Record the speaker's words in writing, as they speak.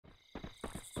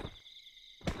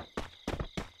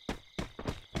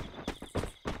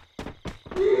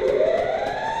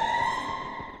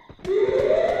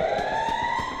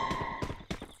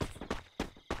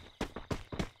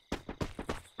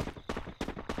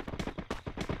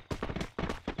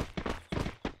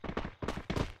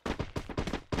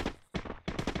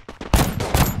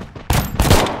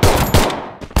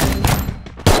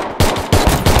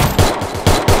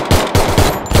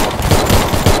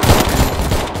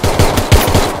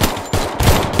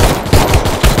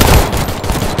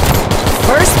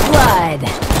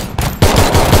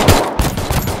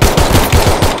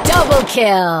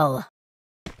kill!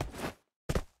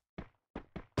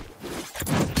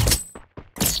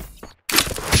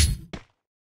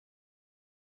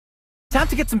 Time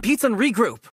to get some pizza and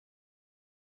regroup.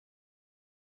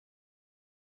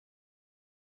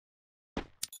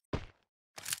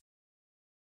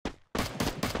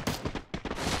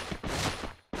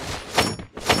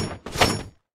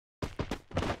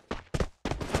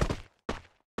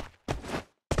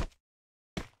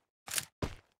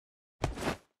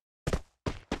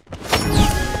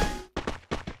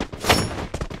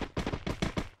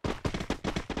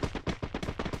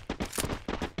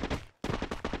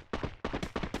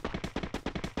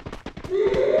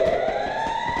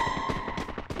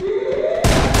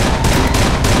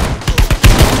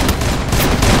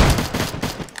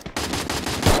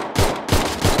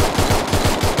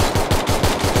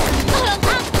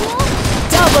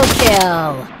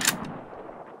 Kill!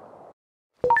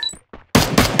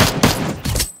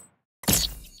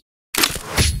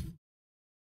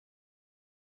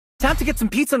 Time to get some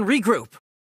pizza and regroup.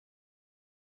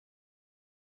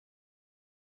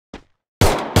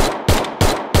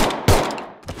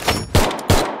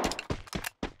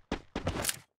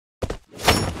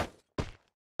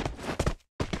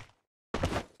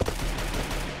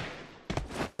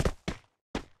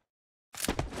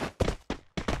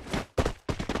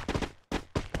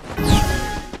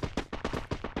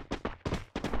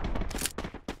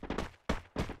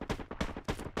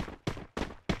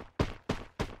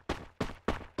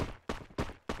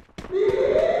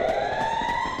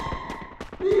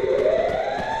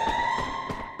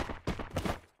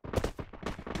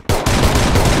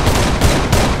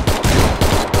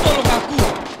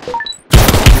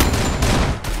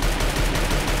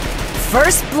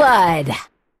 First blood!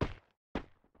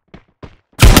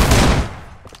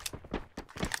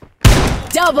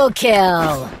 Double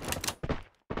kill!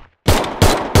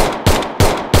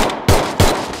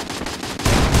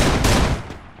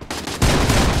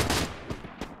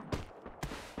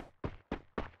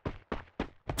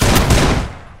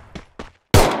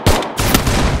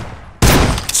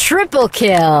 Triple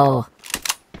kill!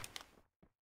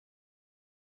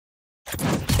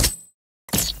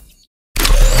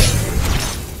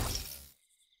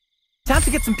 Time to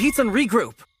get some pizza and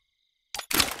regroup.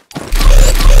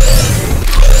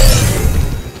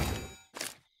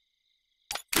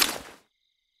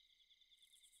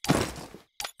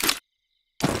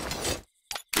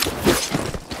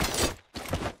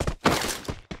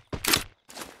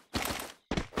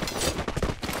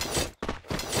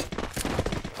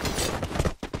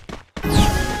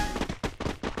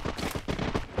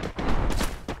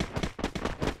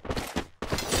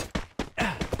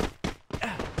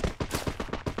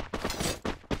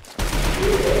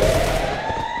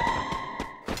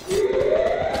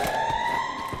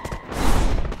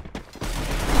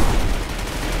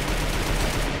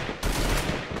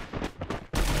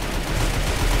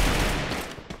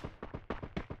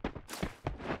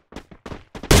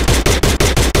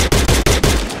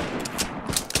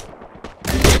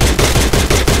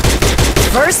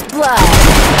 First blood!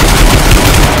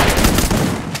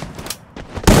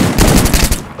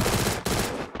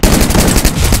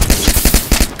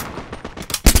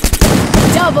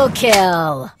 Double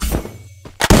kill!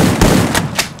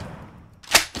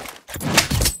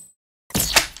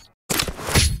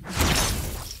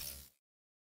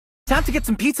 Time to get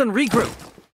some pizza and regroup.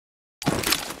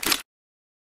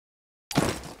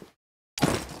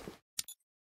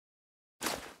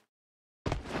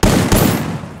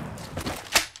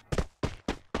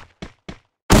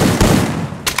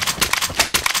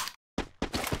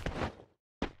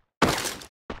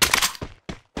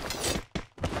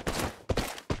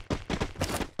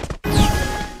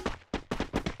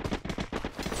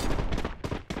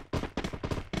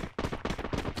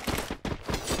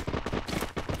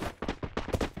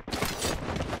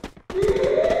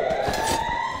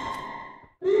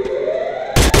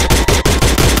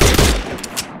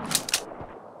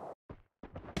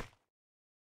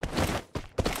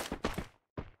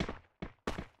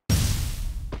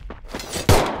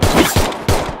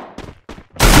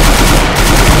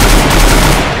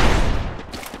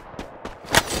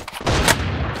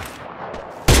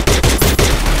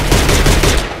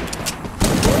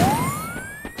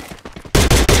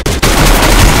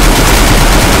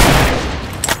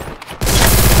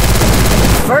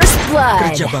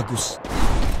 Kerja bagus.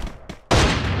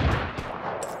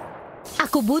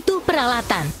 Aku butuh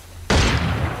peralatan.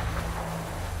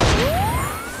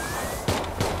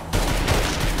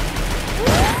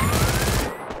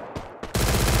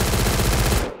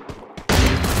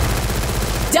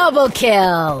 Double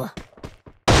kill!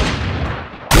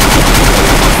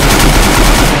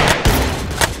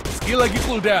 Ini lagi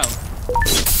cooldown.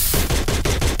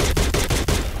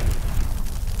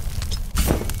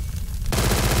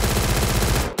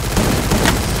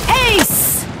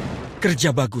 Ace!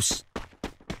 Kerja bagus.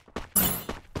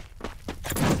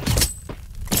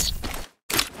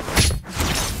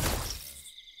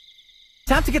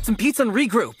 Time to get some pizza and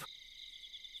regroup.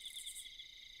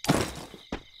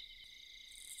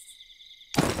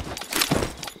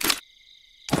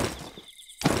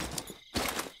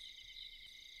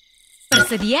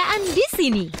 Persediaan di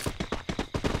sini.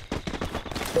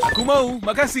 Aku mau,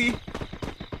 makasih.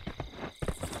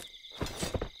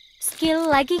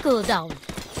 Skill lagi cooldown.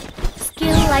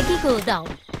 Skill lagi cooldown.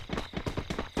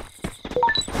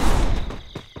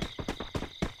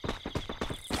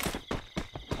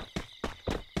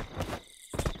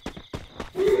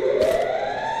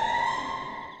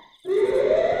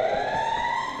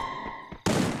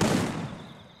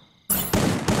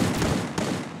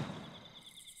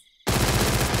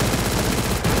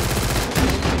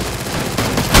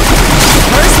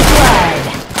 First blood.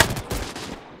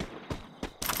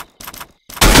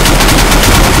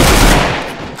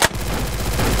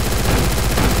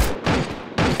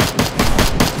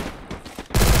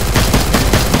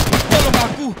 Tolong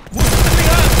aku, musuh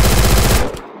terlihat.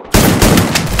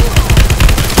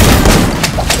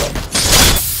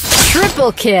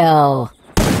 Triple kill.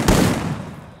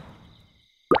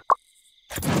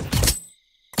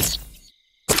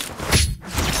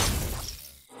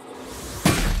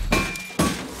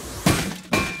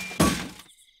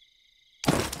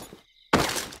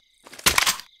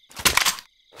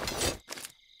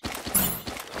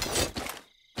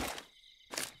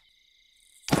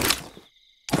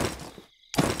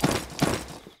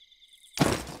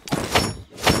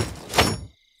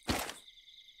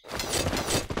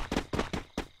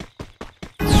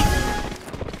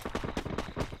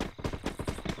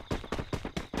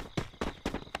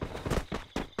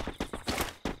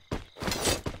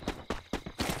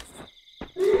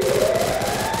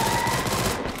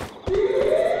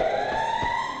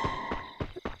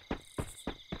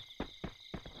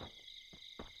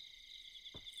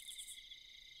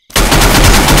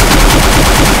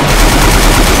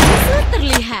 Musuh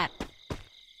terlihat.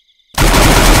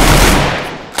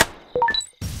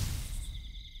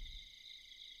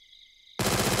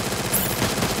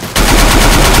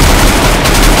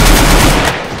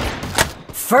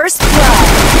 First blood.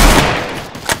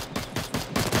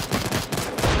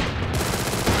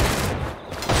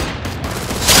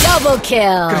 Double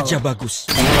kill. Kerja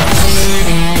bagus.